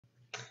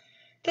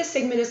This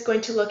segment is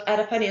going to look at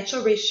a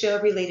financial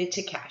ratio related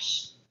to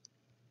cash.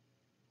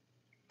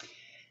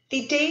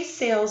 The days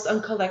sales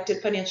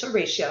uncollected financial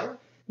ratio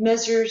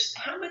measures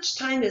how much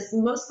time is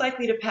most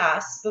likely to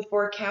pass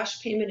before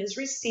cash payment is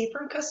received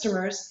from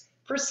customers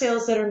for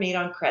sales that are made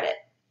on credit.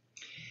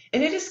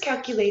 And it is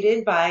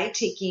calculated by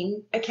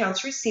taking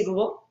accounts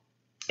receivable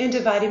and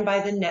dividing by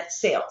the net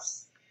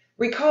sales.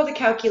 Recall, to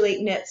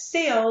calculate net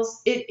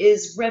sales, it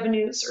is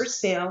revenues or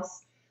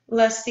sales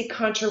less the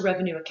contra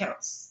revenue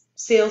accounts,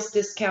 sales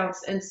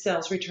discounts, and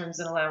sales returns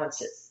and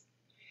allowances.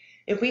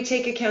 If we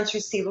take accounts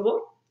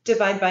receivable,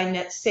 divide by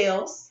net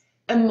sales,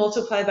 and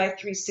multiply by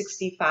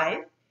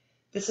 365,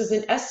 this is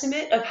an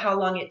estimate of how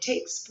long it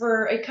takes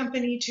for a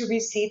company to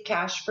receive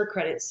cash for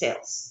credit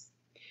sales.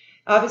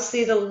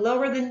 Obviously, the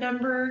lower the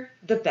number,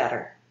 the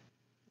better.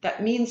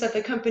 That means that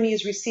the company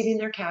is receiving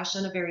their cash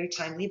on a very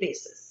timely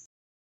basis.